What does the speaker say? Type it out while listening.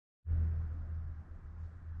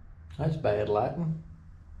That's bad lighting.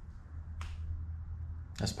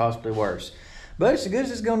 That's possibly worse. But it's as good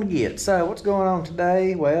as it's going to get. So what's going on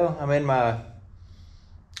today? Well, I'm in my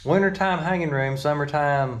wintertime hanging room,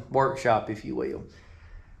 summertime workshop, if you will.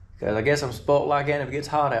 Because I guess I'm spoilt like that. If it gets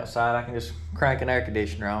hot outside, I can just crank an air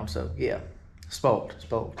conditioner on. So yeah, spoilt.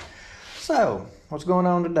 So what's going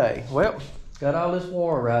on today? Well, got all this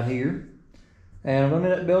wire right here. And I'm going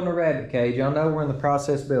to end up building a rabbit cage. Y'all know we're in the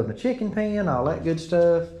process of building a chicken pen, all that good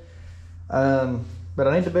stuff. But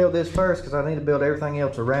I need to build this first because I need to build everything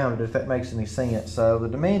else around it, if that makes any sense. So the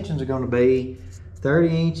dimensions are going to be 30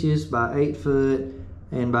 inches by 8 foot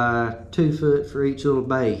and by 2 foot for each little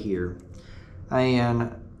bay here.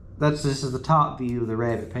 And this is the top view of the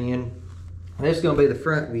rabbit pen. This is going to be the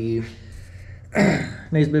front view.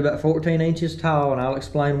 Needs to be about 14 inches tall, and I'll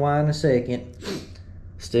explain why in a second.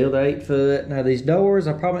 Still the 8 foot. Now these doors,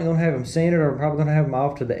 I'm probably going to have them centered, or I'm probably going to have them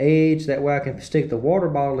off to the edge. That way I can stick the water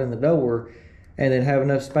bottle in the door and then have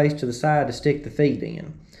enough space to the side to stick the feet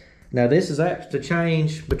in. Now this is apt to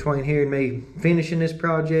change between here and me finishing this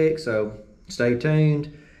project, so stay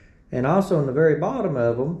tuned. And also in the very bottom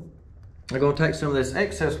of them, I'm going to take some of this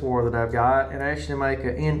excess wire that I've got and actually make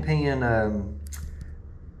an end pin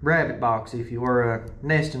rabbit box, if you were, a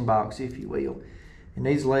nesting box, if you will. And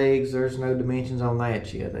these legs, there's no dimensions on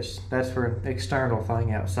that yet. That's for an external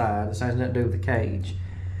thing outside. This has nothing to do with the cage.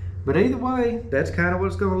 But either way, that's kind of what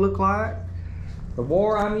it's going to look like. The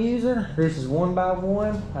wire I'm using, this is 1 by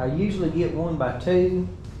 1. I usually get 1 by 2,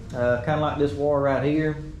 kind of like this wire right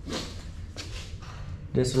here.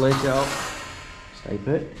 Just to let y'all, stay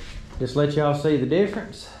put, just let y'all see the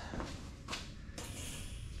difference.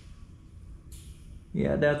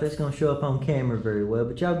 Yeah, I doubt that's going to show up on camera very well,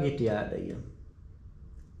 but y'all get the idea.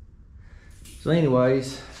 So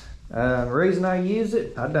anyways, the reason I use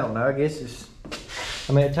it, I don't know, I guess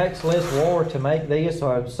it takes less wire to make this,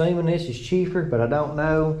 so I'm assuming this is cheaper, but I don't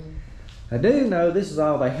know. I do know this is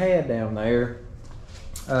all they had down there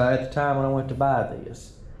at the time when I went to buy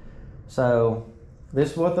this. So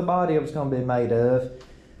this is what the body of it's going to be made of.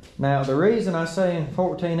 Now the reason I say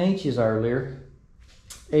 14 inches earlier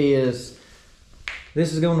is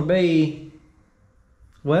this is going to be,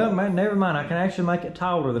 well, man, never mind. I can actually make it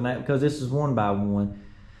taller than that because this is 1 by 1.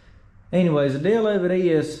 Anyways, the deal of it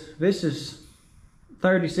is, this is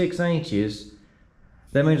 36 inches.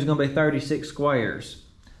 That means it's going to be 36 squares.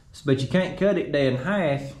 But you can't cut it dead in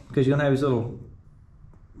half because you're going to have these little,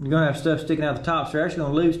 you're going to have stuff sticking out the top. So you're actually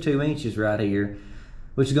going to lose 2 inches right here,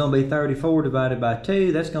 which is going to be 34 divided by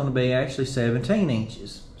 2. That's going to be actually 17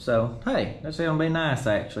 inches. So, hey, that's going to be nice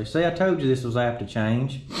actually. See, I told you this was apt to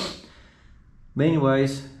change. But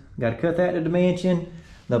anyways, got to cut that to dimension.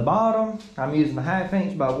 The bottom, I'm using a 1/2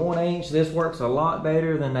 inch by 1 inch. This works a lot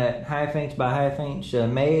better than that 1/2 inch by 1/2 inch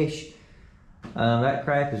mesh. That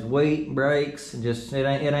crap is weak, breaks, and just it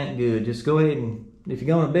ain't good. Just go ahead and, if you're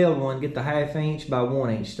going to build one, get the 1/2 inch by 1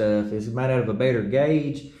 inch stuff. It's made out of a better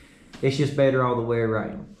gauge. It's just better all the way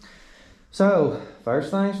around. So first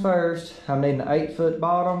things first, I'm needing an 8 foot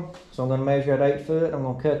bottom. So I'm going to measure at 8 foot. I'm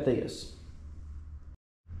going to cut this.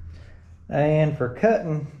 And for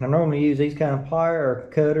cutting, I normally use these kind of pliers or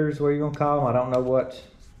cutters, what you're gonna call them. I don't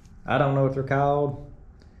know what they're called.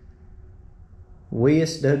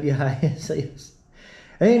 WIS, W-I-S-S.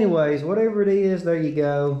 Anyways, whatever it is, there you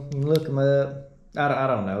go. You can look them up. I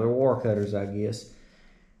don't know, they're wire cutters, I guess.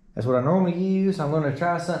 That's what I normally use. I'm gonna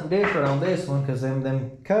try something different on this one because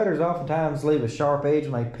them cutters oftentimes leave a sharp edge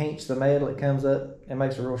when they pinch the metal. It comes up, it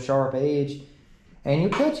makes a real sharp edge. And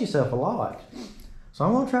you'll cut yourself a lot. So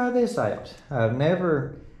I'm going to try this out. I've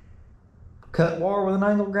never cut wire with an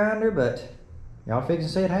angle grinder, but y'all fix and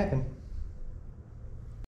see it happen.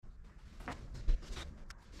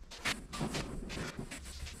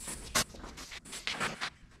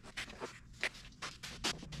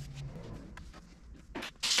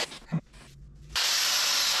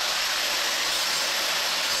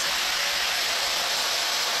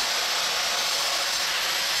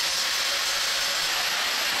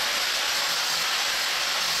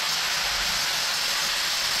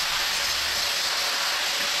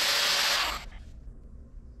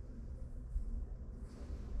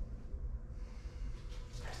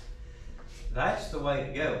 That's the way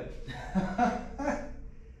to go.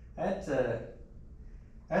 That's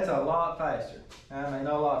a lot faster. I mean,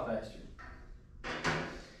 a lot faster.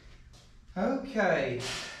 Okay,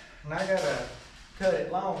 and I gotta cut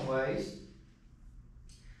it long ways.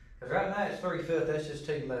 Cause right now it's 3 foot, that's just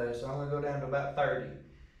too much. So I'm gonna go down to about 30.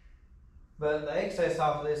 But the excess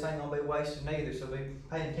off of this ain't gonna be wasted neither, so be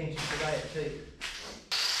paying attention to that too.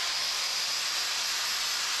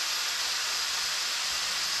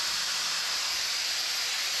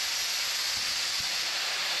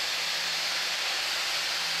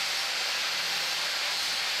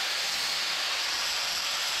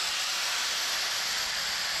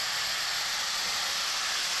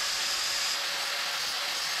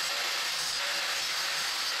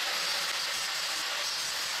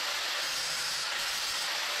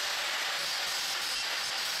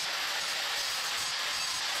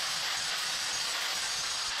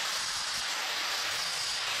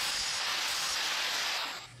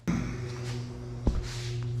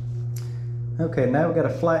 Okay, now we got to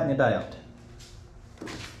flatten it out.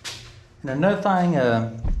 And another thing,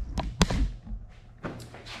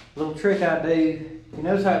 little trick I do, you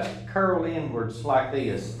notice how it's curled inwards like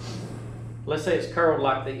this. Let's say it's curled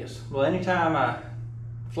like this. Well, anytime I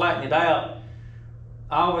flatten it out,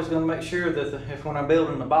 I always gonna make sure that if when I'm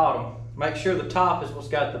building the bottom, make sure the top is what's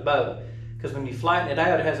got the bow. Because when you flatten it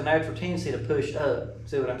out, it has a natural tendency to push up.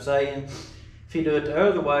 See what I'm saying? If you do it the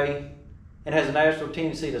other way, it has a natural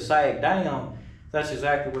tendency to sag down. That's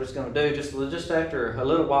exactly what it's going to do. Just after a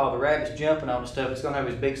little while, the rabbit's jumping on the stuff, it's going to have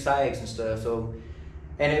these big sags and stuff. So,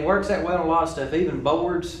 and it works that way on a lot of stuff, even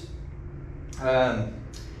boards.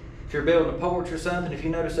 If you're building a porch or something, if you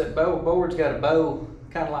notice that board's got a bow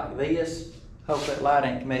kind of like this. Hope that light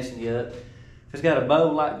ain't messing you up. If it's got a bow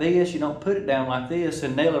like this, you don't put it down like this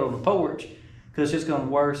and nail it on the porch, because it's just going to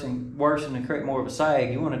worsen and create more of a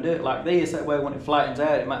sag. You want to do it like this, that way when it flattens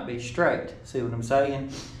out, it might be straight. See what I'm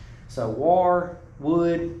saying? So wire,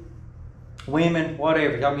 wood, women,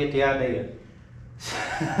 whatever, y'all get the idea.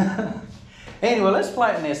 Anyway, let's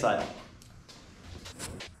flatten this out.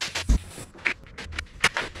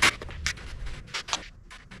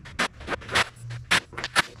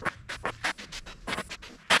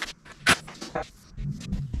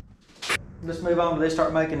 Let's move on to this,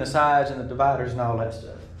 start making the sides and the dividers and all that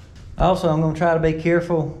stuff. Also, I'm going to try to be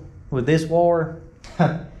careful with this wire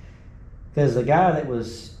because the guy that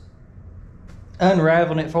was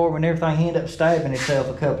unraveling it for me and everything, he ended up stabbing himself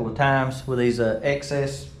a couple of times with these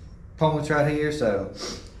excess points right here. So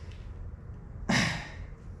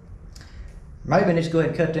maybe I just go ahead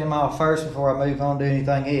and cut them off first before I move on to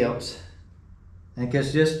anything else. And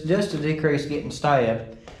because just to decrease getting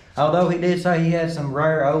stabbed. Although he did say he had some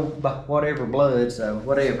rare old whatever blood, so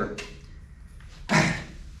whatever.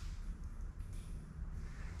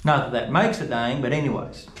 Not that that makes a dang, but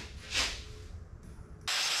anyways.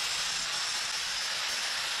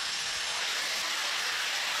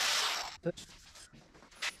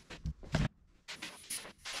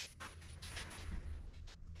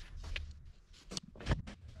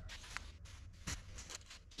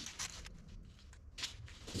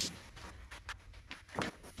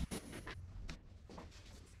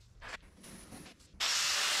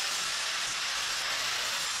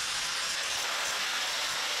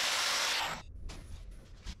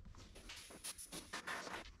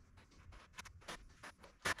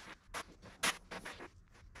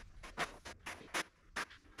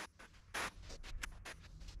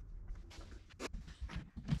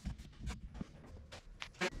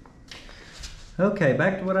 Okay,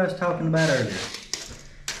 back to what I was talking about earlier.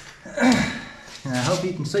 And I hope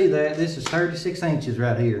you can see that. This is 36 inches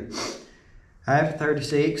right here. Half of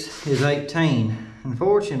 36 is 18.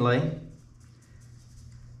 Unfortunately,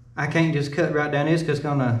 I can't just cut right down this because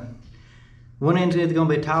one end's either going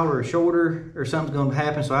to be taller or shorter or something's going to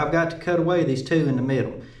happen. So I've got to cut away these two in the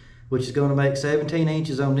middle, which is going to make 17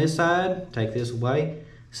 inches on this side. Take this away.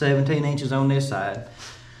 17 inches on this side.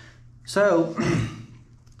 So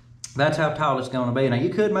that's how tall it's going to be. Now you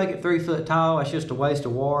could make it 3 foot tall. It's just a waste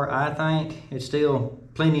of wire, I think. It's still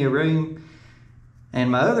plenty of room. And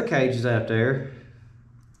my other cages out there,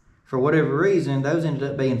 for whatever reason, those ended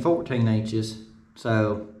up being 14 inches.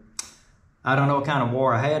 So I don't know what kind of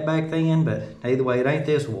wire I had back then, but either way, it ain't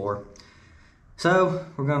this wire. So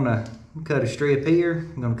we're gonna cut a strip here.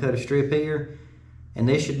 I'm gonna cut a strip here. And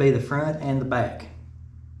this should be the front and the back.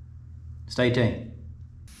 Stay tuned.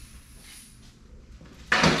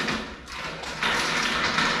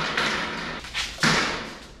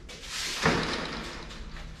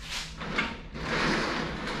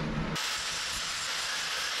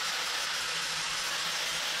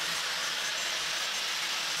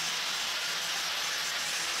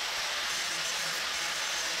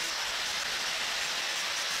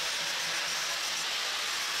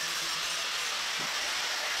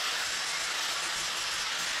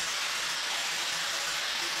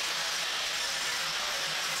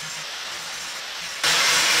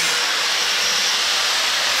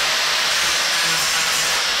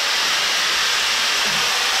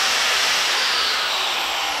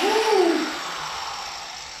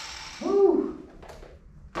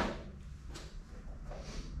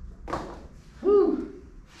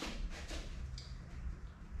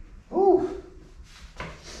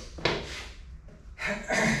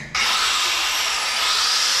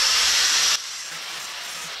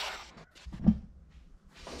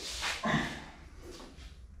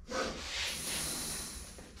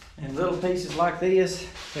 And little pieces like this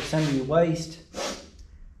that's under your waist,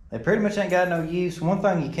 they pretty much ain't got no use. One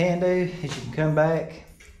thing you can do is you can come back,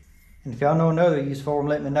 and if y'all know another use for them,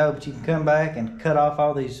 let me know, but you can come back and cut off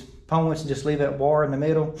all these points and just leave that wire in the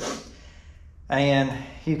middle. and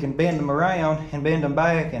you can bend them around and bend them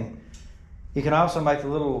back, and you can also make the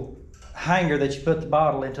little hanger that you put the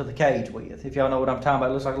bottle into the cage with. If y'all know what I'm talking about,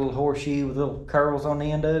 it looks like a little horseshoe with little curls on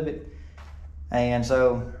the end of it. And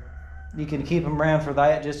so you can keep them around for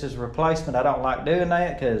that just as a replacement. I don't like doing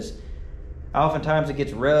that because oftentimes it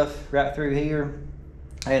gets rough right through here.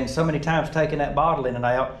 And so many times taking that bottle in and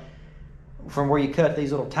out from where you cut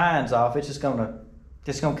these little tines off, it's gonna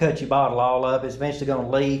cut your bottle all up. It's eventually gonna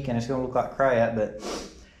leak and it's gonna look like crap. But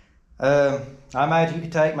I imagine you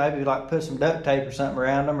could take maybe like put some duct tape or something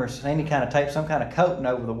around them, or any kind of tape, some kind of coating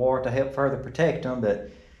over the wart to help further protect them. But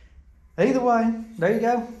either way, there you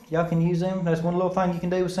go. Y'all can use them. That's one little thing you can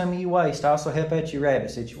do with some of your waste. Also help out your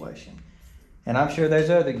rabbit situation. And I'm sure there's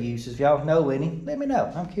other uses. If y'all know any, let me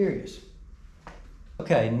know. I'm curious.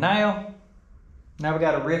 Okay, now we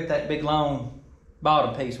got to rip that big long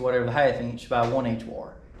bottom piece, whatever, the 1/2 inch by 1 inch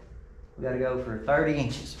wire. We got to go for 30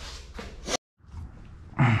 inches.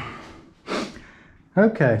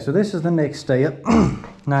 Okay, so this is the next step.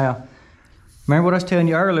 Now, remember what I was telling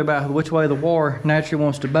you earlier about which way the wire naturally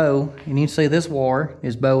wants to bow, and you can see this wire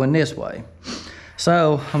is bowing this way.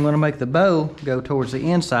 So I'm going to make the bow go towards the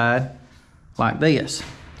inside like this.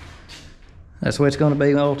 That's what it's going to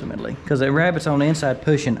be ultimately, because the rabbit's on the inside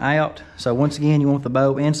pushing out. So once again, you want the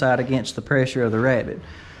bow inside against the pressure of the rabbit.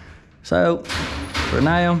 So for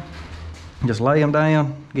now, just lay them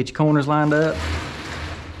down, get your corners lined up.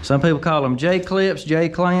 Some people call them J-clips,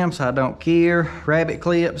 J-clamps. I don't care. Rabbit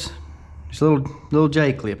clips. Just a little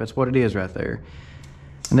J-clip. That's what it is right there.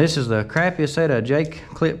 And this is the crappiest set of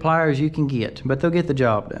J-clip pliers you can get, but they'll get the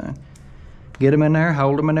job done. Get them in there,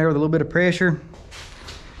 hold them in there with a little bit of pressure.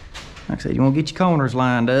 Like I said, you want to get your corners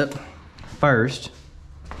lined up first.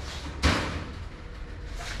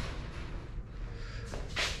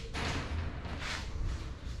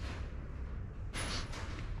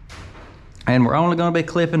 And we're only going to be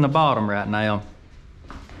clipping the bottom right now.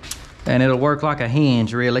 And it'll work like a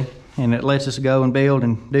hinge, really. And it lets us go and build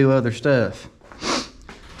and do other stuff.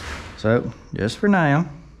 So, just for now,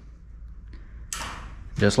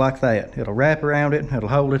 just like that. It'll wrap around it, it'll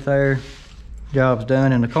hold it there. Job's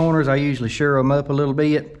done. In the corners, I usually sure them up a little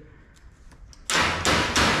bit.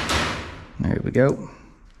 There we go.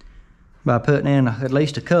 By putting in at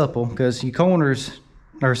least a couple, because your corners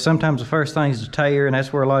are sometimes the first things to tear, and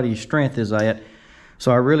that's where a lot of your strength is at.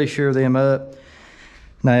 So I really sure them up.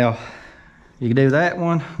 Now, you can do that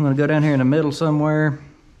one. I'm gonna go down here in the middle somewhere,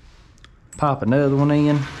 pop another one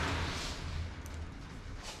in,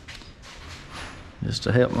 just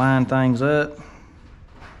to help line things up.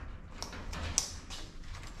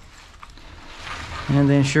 And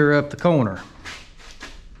then sure up the corner.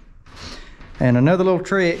 And another little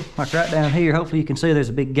trick, like right down here, hopefully you can see there's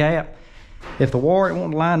a big gap. If the wire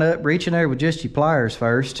won't line up, reach in there with just your pliers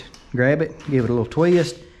first, grab it, give it a little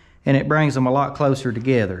twist, and it brings them a lot closer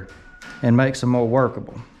together and makes them more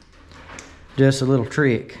workable. Just a little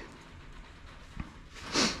trick.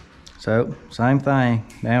 So, same thing,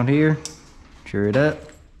 down here, sure it up.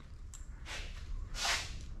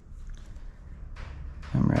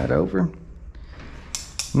 Come right over.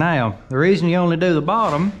 Now, the reason you only do the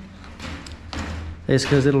bottom is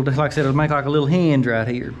because it'll, like I said, it'll make like a little hinge right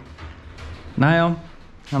here. Now,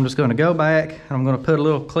 I'm just gonna go back and I'm gonna put a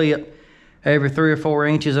little clip every 3 or 4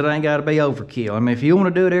 inches. It ain't gotta be overkill. I mean, if you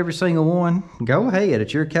wanna do it every single one, go ahead,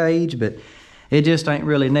 it's your cage, but it just ain't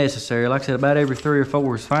really necessary. Like I said, about every 3 or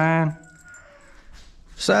 4 is fine.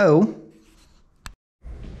 So,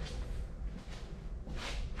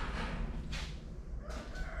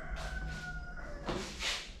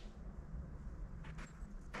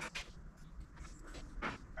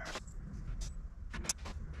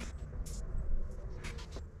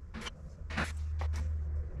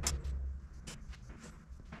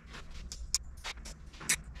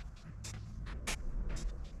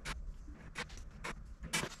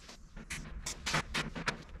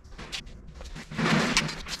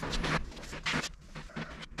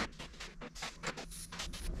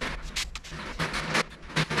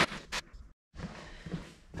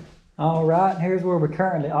 all right, here's where we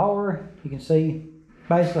currently are. You can see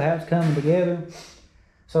basically how it's coming together.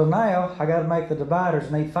 So now I got to make the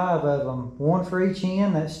dividers. I need 5 of them, 1 for each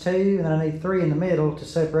end, that's 2, and then I need 3 in the middle to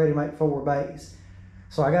separate and make 4 bays.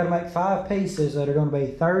 So I got to make 5 pieces that are going to be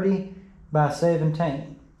 30 by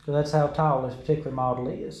 17. So that's how tall this particular model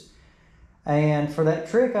is. And for that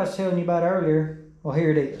trick I was telling you about earlier, well, here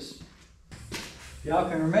it is. Y'all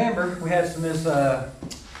can remember we had some of this,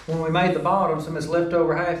 when we made the bottom, some of this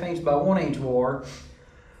leftover 1/2 inch by 1 inch wire.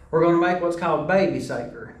 We're going to make what's called baby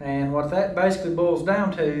saver. And what that basically boils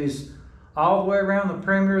down to is all the way around the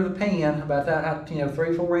perimeter of the pen, about that,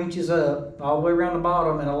 3-4 inches up, all the way around the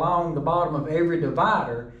bottom and along the bottom of every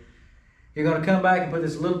divider. You're going to come back and put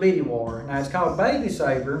this little bitty wire. Now it's called Baby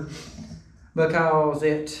Saver because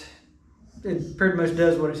it pretty much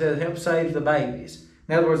does what it says. It helps save the babies.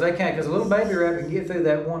 In other words, they can't, because a little baby rabbit can get through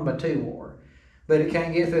that 1x2 wire, but it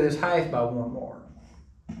can't get through this 1/2x1 wire.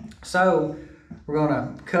 So we're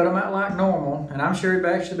going to cut them out like normal, and I'm sure it'd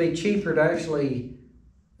actually be cheaper to actually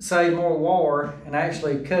save more wire and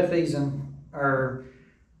actually cut these or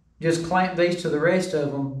just clamp these to the rest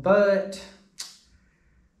of them, but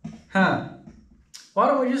why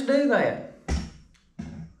don't we just do that? 2,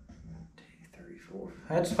 3, 4.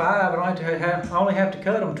 That's 5. I only have to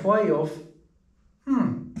cut them 12.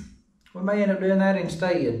 We may end up doing that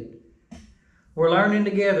instead. We're learning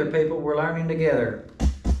together, people. We're learning together.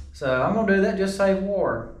 So I'm going to do that, just save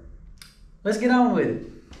wire. Let's get on with it.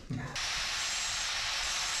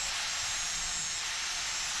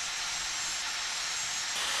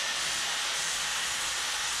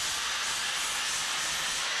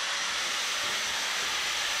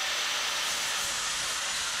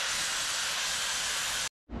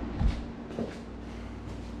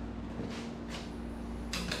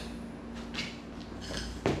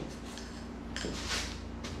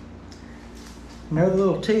 Another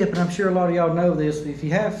little tip, and I'm sure a lot of y'all know this, if you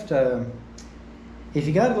got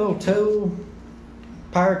a little tool,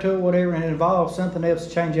 power tool, whatever, and it involves something else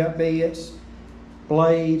to change out bits,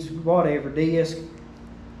 blades, whatever, disc,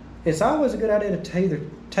 it's always a good idea to either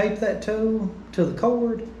tape that tool to the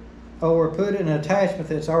cord or put an attachment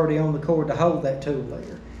that's already on the cord to hold that tool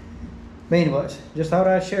there. But anyways, just thought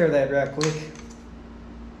I'd share that right quick.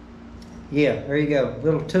 Yeah, there you go,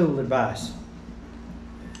 little tool advice.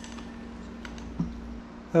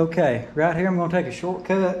 Okay, right here I'm going to take a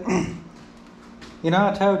shortcut.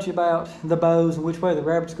 I told you about the bows and which way the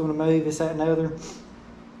rabbit's going to move, this, that, and the other.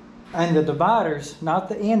 And the dividers, not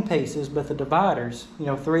the end pieces, but the dividers,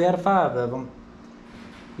 3 out of 5 of them,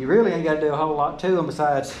 you really ain't got to do a whole lot to them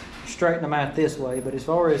besides straighten them out this way. But as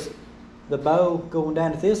far as the bow going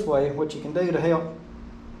down it this way, what you can do to help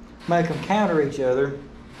make them counter each other,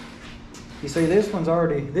 you see this one's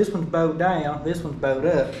bowed down, this one's bowed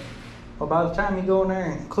up. Well, by the time you go in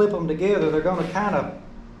there and clip them together, they're going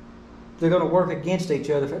to work against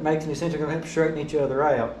each other. If it makes any sense, they're going to help straighten each other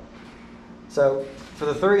out. So for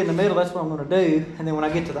the 3 in the middle, that's what I'm going to do. And then when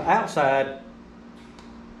I get to the outside,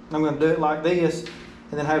 I'm going to do it like this,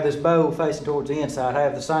 and then have this bow facing towards the inside. I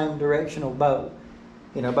have the same directional bow.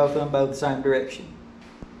 Both of them bow the same direction.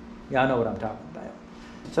 Y'all know what I'm talking about.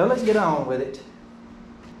 So let's get on with it.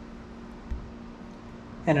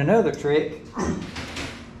 And another trick,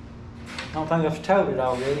 I don't think I've told it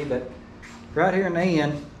already, but right here in the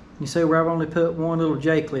end, you see where I've only put one little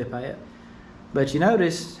J-clip at. But you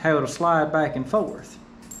notice how it'll slide back and forth.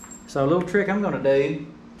 So a little trick I'm going to do,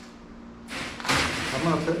 I'm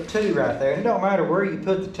going to put 2 right there. And it don't matter where you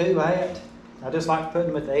put the 2 at. I just like to put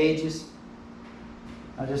them at the edges.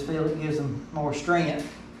 I just feel it gives them more strength.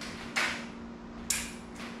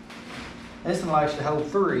 This one likes to hold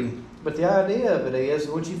 3. But the idea of it is,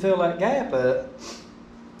 once you fill that gap up,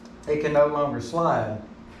 it can no longer slide.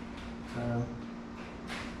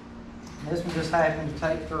 This one just happened to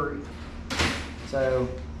take 3. So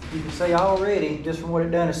you can see already, just from what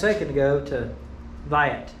it done a second ago to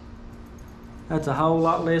that, that's a whole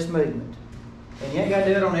lot less movement. And you ain't got to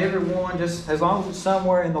do it on every one, just as long as it's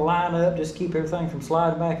somewhere in the lineup, just keep everything from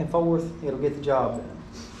sliding back and forth, it'll get the job done.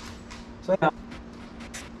 So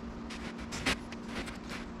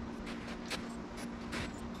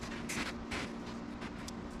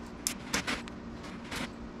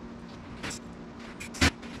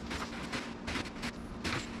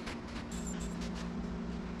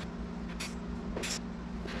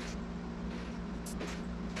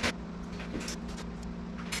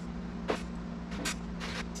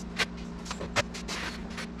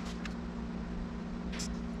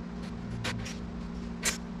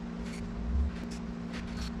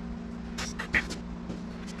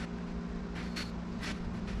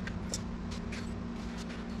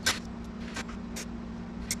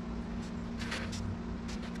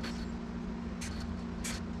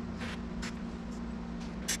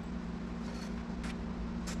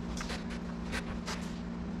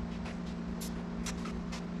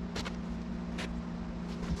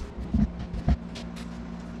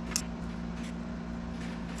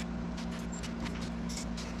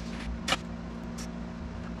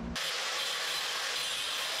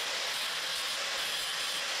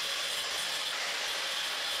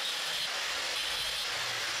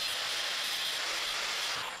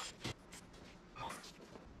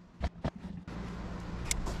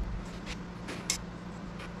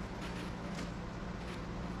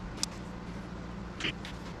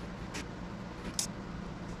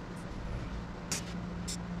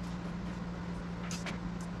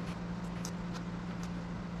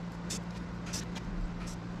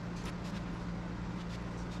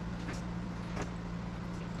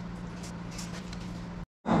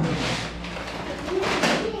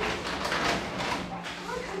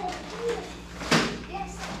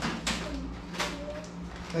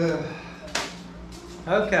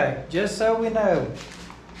Okay, just so we know,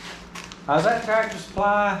 I was at Tractor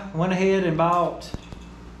Supply, went ahead and bought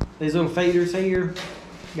these little feeders here,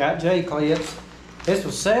 got J-clips. This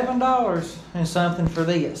was $7 and something for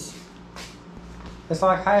this. It's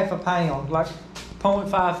like half a pound, like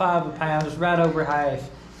 0.55 a pound, it's right over half.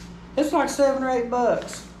 It's like $7 or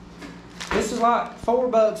 $8. This is like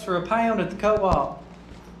 $4 for a pound at the co-op.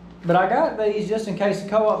 But I got these just in case the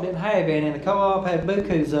co-op didn't have any, and the co-op had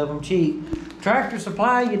bukus of them cheap. Tractor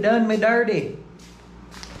Supply, you done me dirty.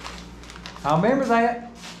 I remember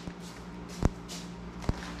that.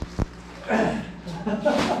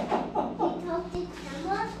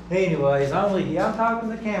 Anyways, I'm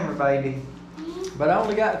talking to the camera, baby. But I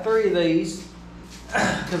only got 3 of these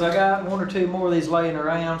because I got 1 or 2 more of these laying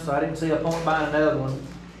around, so I didn't see a point buying another one.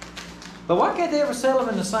 But why can't they ever sell them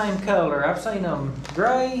in the same color? I've seen them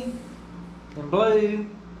gray and blue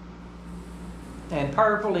and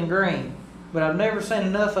purple and green, but I've never seen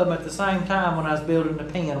enough of them at the same time when I was building the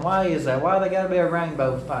pen. Why is that? Why they got to be a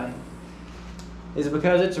rainbow paint? Is it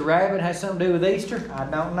because it's a rabbit, has something to do with Easter? I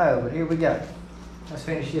don't know, but here we go. Let's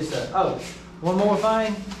finish this up. Oh, one more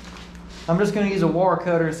thing. I'm just going to use a wire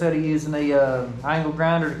cutter instead of using the angle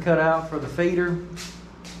grinder to cut out for the feeder,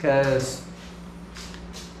 because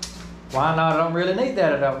why not? I don't really need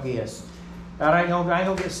that, I don't guess. I ain't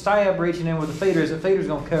gonna get stabbed reaching in with the feeders. The feeder's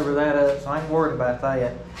gonna cover that up, so I ain't worried about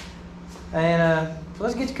that. And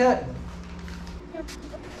let's get you cutting.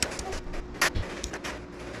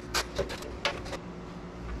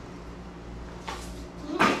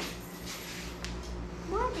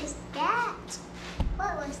 What is that?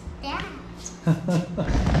 What was that?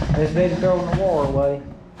 It's Betty throwing the wire away.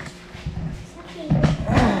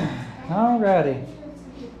 Alrighty.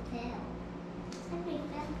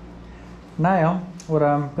 Now, what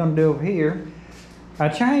I'm going to do over here, I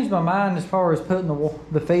changed my mind as far as putting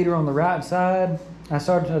the feeder on the right side. I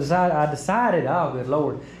decided, oh good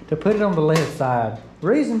Lord, to put it on the left side.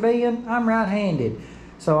 Reason being, I'm right-handed.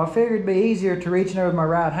 So I figured it'd be easier to reach in there with my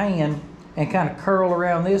right hand and kind of curl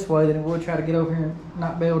around this way than it would try to get over here and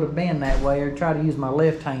not be able to bend that way, or try to use my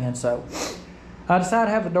left hand. So I decided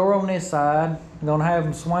to have the door on this side. I'm going to have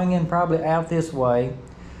them swinging probably out this way.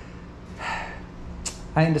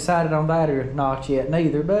 I ain't decided on that or not yet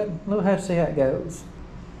neither, but we'll have to see how it goes.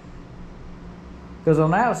 Because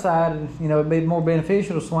on the outside, you know, it'd be more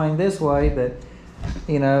beneficial to swing this way, but,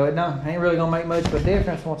 you know, it ain't really going to make much of a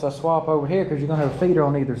difference once I swap over here, because you're going to have a feeder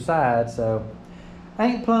on either side. So I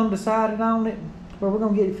ain't plumb decided on it, but we're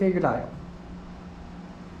going to get it figured out.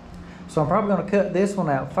 So I'm probably going to cut this one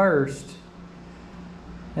out first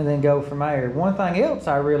and then go from there. One thing else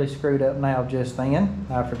I really screwed up now just then,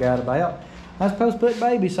 I forgot about. I was supposed to put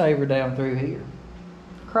baby saver down through here.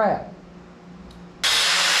 Crap.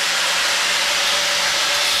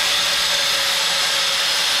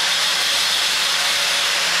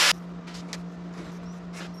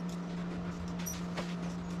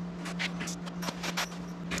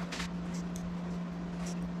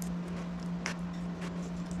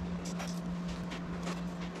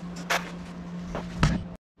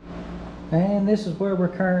 And this is where we're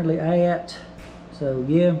currently at. So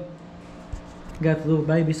yeah. Got the little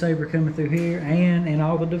baby saver coming through here, and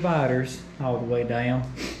all the dividers all the way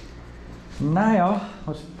down. Now,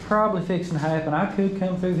 what's probably fixing to happen, I could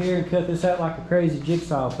come through here and cut this out like a crazy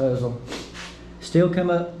jigsaw puzzle. Still come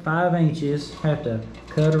up 5 inches, have to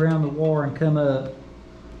cut around the wire and come up.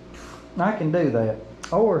 I can do that.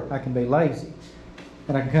 Or I can be lazy.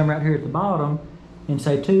 And I can come right here at the bottom and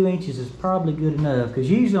say 2 inches is probably good enough. Because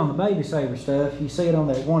usually on the baby saver stuff, you see it on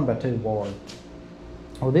that 1x2 wire.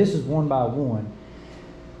 Well, this is 1x1.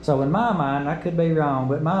 So in my mind, I could be wrong,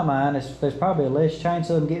 but in my mind, there's probably a less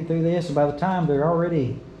chance of them getting through this. And by the time they're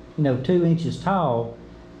already, 2 inches tall,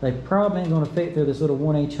 they probably ain't going to fit through this little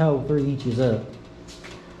 1-inch hole 3 inches up.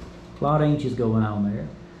 A lot of inches going on there.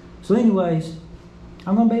 So anyways,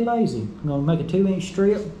 I'm going to be lazy. I'm going to make a 2-inch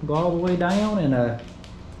strip, go all the way down, and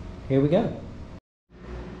here we go.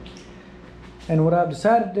 And what I've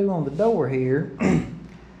decided to do on the door here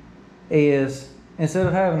is, instead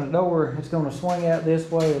of having a door that's going to swing out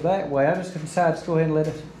this way or that way, I just decided to go ahead and let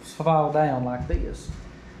it fall down like this.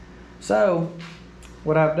 So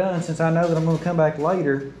what I've done, since I know that I'm going to come back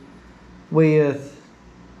later with,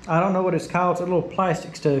 I don't know what it's called, it's a little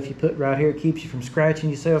plastic stuff you put right here. It keeps you from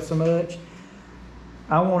scratching yourself so much.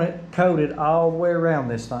 I want it coated all the way around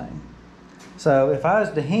this thing. So if I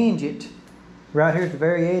was to hinge it right here at the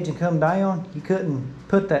very edge and come down, you couldn't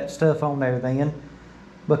put that stuff on there then,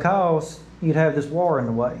 because you'd have this wire in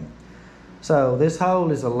the way. So this hole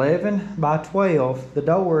is 11 by 12. The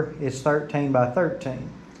door is 13 by 13.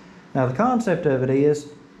 Now the concept of it is,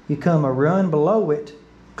 you come a run below it,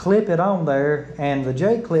 clip it on there, and the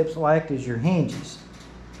J-clips will act as your hinges.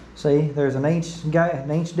 See, there's an inch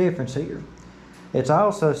difference here. It's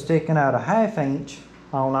also sticking out a 1/2 inch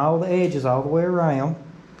on all the edges all the way around.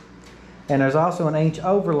 And there's also an inch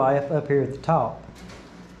overlap up here at the top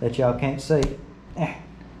that y'all can't see.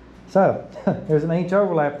 So, there's an inch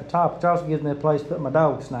overlap at the top, which also gives me a place to put my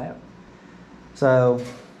dog snap. So,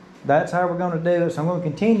 that's how we're going to do it. So I'm going to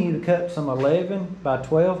continue to cut some 11 by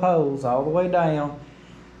 12 holes all the way down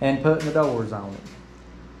and putting the doors on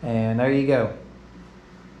it. And there you go.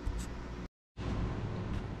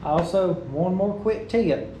 Also, one more quick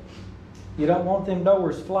tip. You don't want them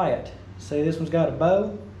doors flat. See, this one's got a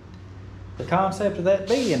bow. The concept of that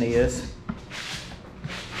being is,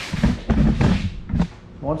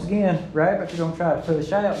 once again, rabbits are going to try to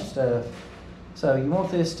push out and stuff. So you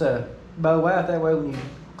want this to bow out, that way when you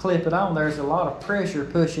clip it on, there's a lot of pressure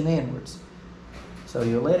pushing inwards. So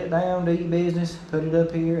you'll let it down, do your business, put it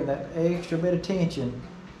up here, and that extra bit of tension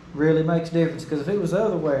really makes a difference. Because if it was the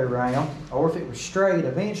other way around, or if it was straight,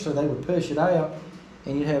 eventually they would push it out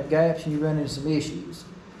and you'd have gaps and you run into some issues.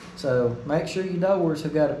 So make sure your doors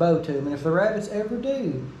have got a bow to them. And if the rabbits ever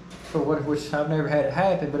do, which I've never had it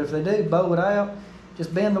happen, but if they do bow it out,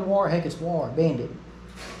 just bend the wire, heck, it's wire, bend it,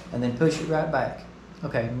 and then push it right back.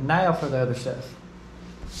 Okay, now for the other stuff.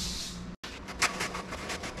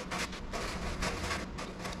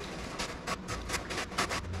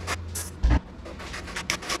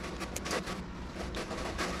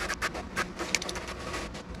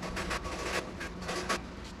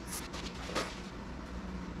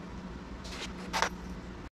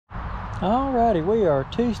 Alrighty, we are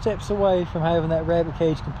 2 steps away from having that rabbit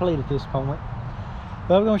cage complete at this point.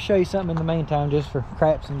 But I'm going to show you something in the meantime, just for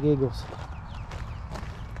craps and giggles.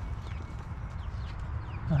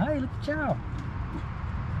 Oh, hey, look at y'all.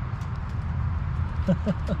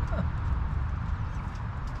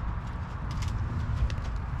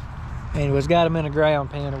 Anyways, got them in a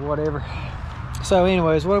ground pen or whatever. So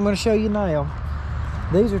anyways, what I'm going to show you now,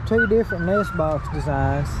 these are 2 different nest box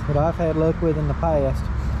designs that I've had luck with in the past.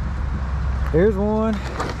 Here's one.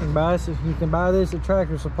 You can buy this at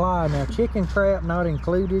Tractor Supply. Now, chicken crap not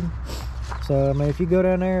included. So, I mean, if you go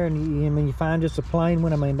down there and you find just a plain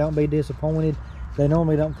one, I mean, don't be disappointed. They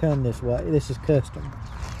normally don't come this way. This is custom.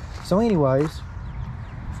 So, anyways,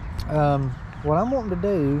 what I'm wanting to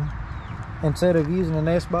do, instead of using a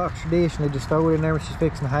nest box traditionally, just throw it in there when she's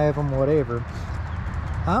fixing to have them, whatever,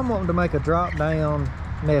 I'm wanting to make a drop-down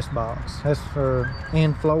nest box. That's for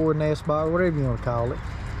in-floor nest box, whatever you want to call it.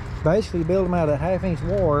 Basically, you build them out of that 1/2 inch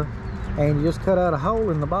wire, and you just cut out a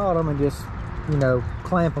hole in the bottom and just, you know,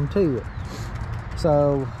 clamp them to it.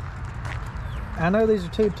 So, I know these are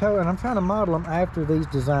 2-toe, and I'm trying to model them after these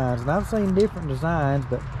designs. And I've seen different designs,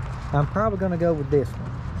 but I'm probably going to go with this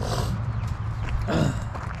one.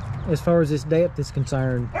 As far as this depth is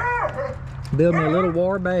concerned, build me a little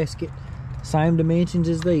wire basket, same dimensions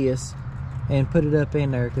as this, and put it up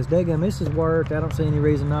in there, because daggum, this has worked. I don't see any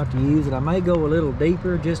reason not to use it. I may go a little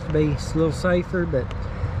deeper just to be a little safer, but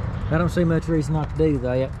I don't see much reason not to do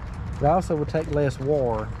that. It also will take less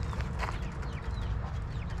wire.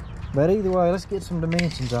 But either way, let's get some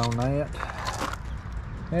dimensions on that.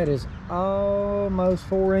 That is almost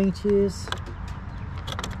 4 inches,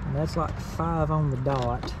 and that's like 5 on the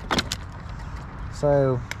dot.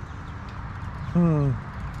 So,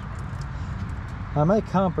 I may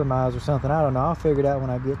compromise or something. I don't know. I'll figure it out when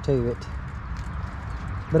I get to it.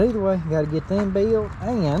 But either way, got to get them built,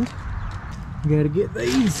 and got to get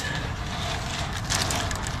these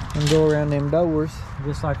and go around them doors,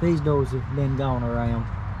 just like these doors have been going around.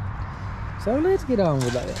 So let's get on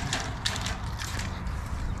with that.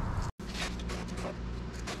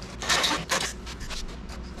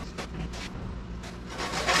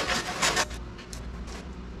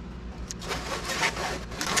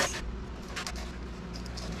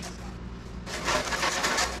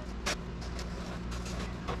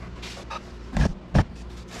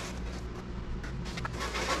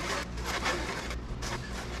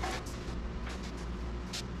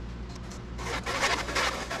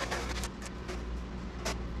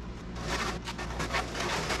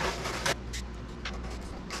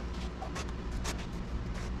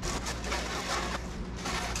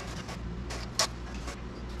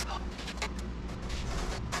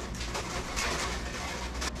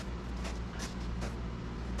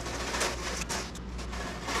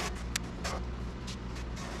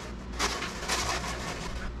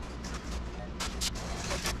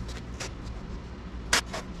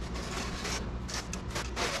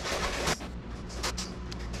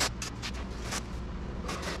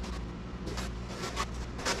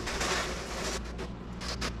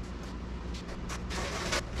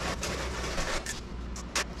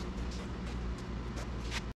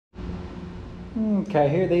 Okay,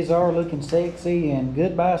 here these are looking sexy, and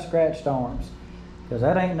goodbye scratched arms, because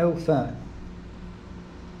that ain't no fun.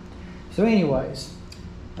 So anyways,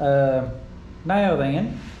 now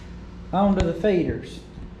then, on to the feeders.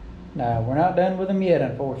 Now, we're not done with them yet,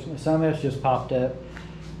 unfortunately. Something else just popped up.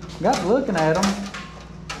 Got to looking at them,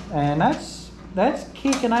 and that's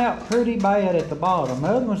kicking out pretty bad at the bottom. The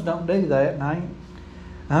other ones don't do that, and I ain't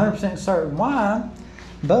 100% certain why,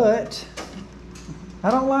 but I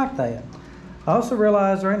don't like that. I also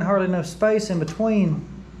realized there ain't hardly enough space in between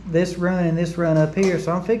this run and this run up here,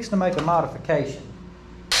 so I'm fixing to make a modification.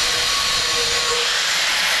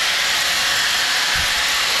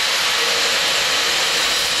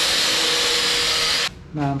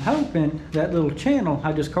 Now I'm hoping that little channel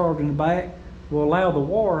I just carved in the back will allow the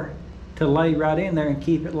wire to lay right in there and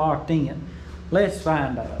keep it locked in. Let's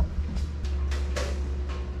find out.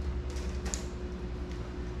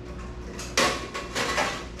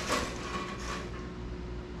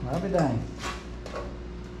 I'll be dang.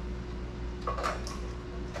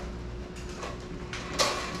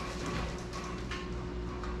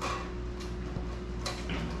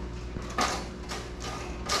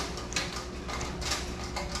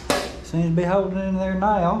 Seems to be holding it in there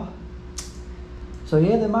now. So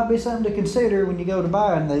yeah, there might be something to consider when you go to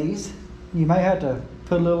buying these. You may have to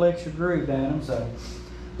put a little extra groove down them. So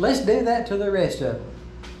let's do that to the rest of them.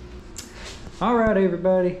 All right,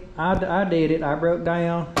 everybody, I did it. I broke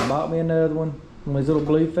down, I bought me another one. One of these little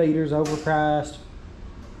blue feeders, overpriced.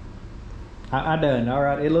 I done, all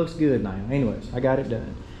right, it looks good now. Anyways, I got it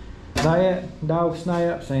done. That, dog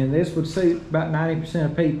snaps, and this would suit about 90%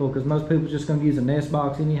 of people, because most people are just gonna use a nest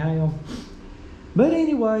box anyhow. But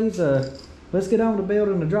anyways, let's get on to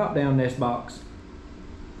building the drop down nest box.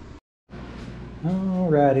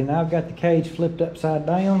 Alrighty, now I've got the cage flipped upside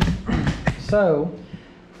down. So,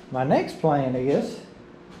 my next plan is,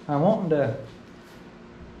 I'm wanting to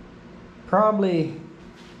probably,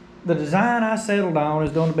 the design I settled on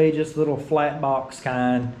is going to be just a little flat box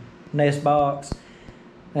kind nest box.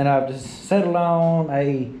 And I've just settled on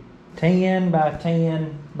a 10 by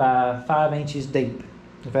 10 by 5 inches deep,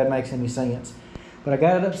 if that makes any sense. But I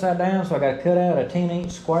got it upside down, so I got to cut out a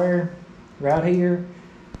 10-inch square right here.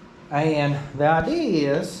 And the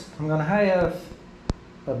idea is, I'm going to have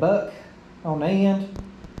a buck on the end,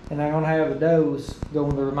 and I'm going to have the does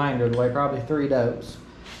going the remainder of the way, probably 3 does.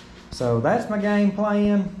 So that's my game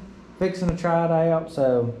plan. Fixing to try it out,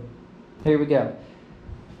 so here we go.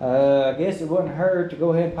 I guess it wouldn't hurt to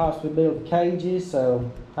go ahead and possibly build the cages,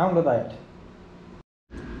 so on to that.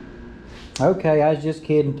 Okay, I was just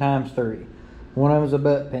kidding, times 3. One of them is a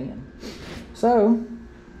butt pen. So,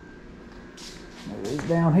 it's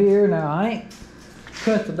down here. Now I ain't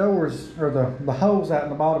cut the doors or the holes out in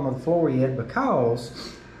the bottom of the floor yet,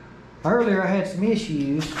 because earlier I had some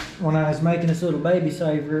issues when I was making this little baby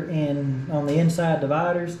saver on the inside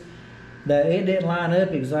dividers, that it didn't line up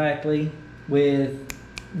exactly with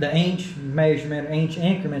the inch measurement, or inch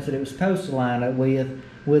increments that it was supposed to line up with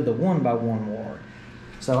the 1x1 wire.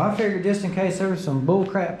 So I figured, just in case there was some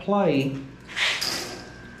bullcrap play,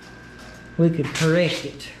 we could correct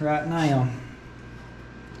it right now.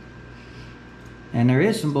 And there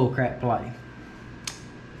is some bullcrap play.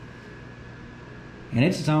 And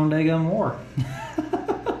it's its own daggum war.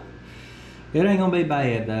 It ain't gonna be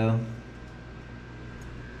bad though.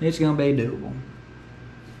 It's gonna be doable.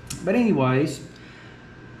 But anyways,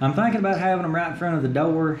 I'm thinking about having them right in front of the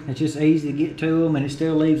door. It's just easy to get to them, and it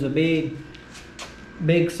still leaves a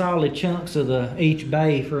big solid chunks of each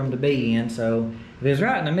bay for them to be in. So if it's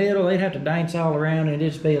right in the middle, they'd have to dance all around and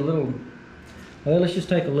it'd just be a little, well, let's just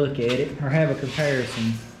take a look at it or have a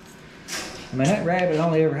comparison. I mean, that rabbit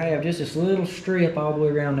only ever have just this little strip all the way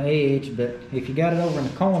around the edge, but if you got it over in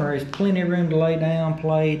the corner, there's plenty of room to lay down,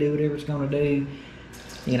 play, do whatever it's gonna do,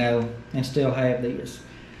 you know, and still have this.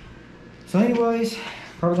 So anyways,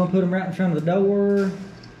 probably gonna put them right in front of the door.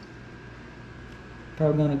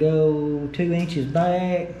 Probably gonna go 2 inches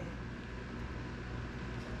back.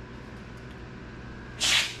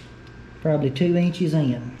 Probably 2 inches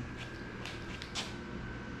in.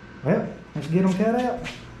 Well, let's get them cut out.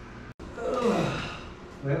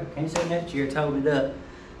 Well, can't sit in that chair, it's holding it up.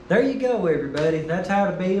 There you go, everybody. That's how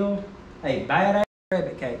to build a badass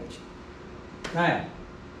rabbit cage. Now,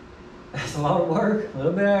 that's a lot of work, a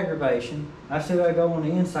little bit of aggravation. I still gotta go on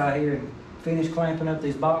the inside here and finish clamping up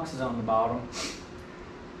these boxes on the bottom.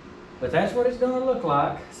 But that's what it's gonna look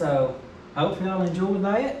like. So hopefully y'all enjoy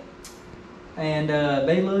that. And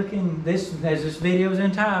be looking, as this video is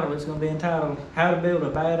entitled, it's gonna be entitled How to Build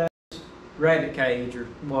a Badass Rabbit Cage or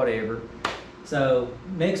whatever. So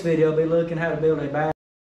next video, be looking how to build a badass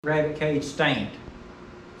rabbit cage stand.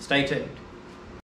 Stay tuned.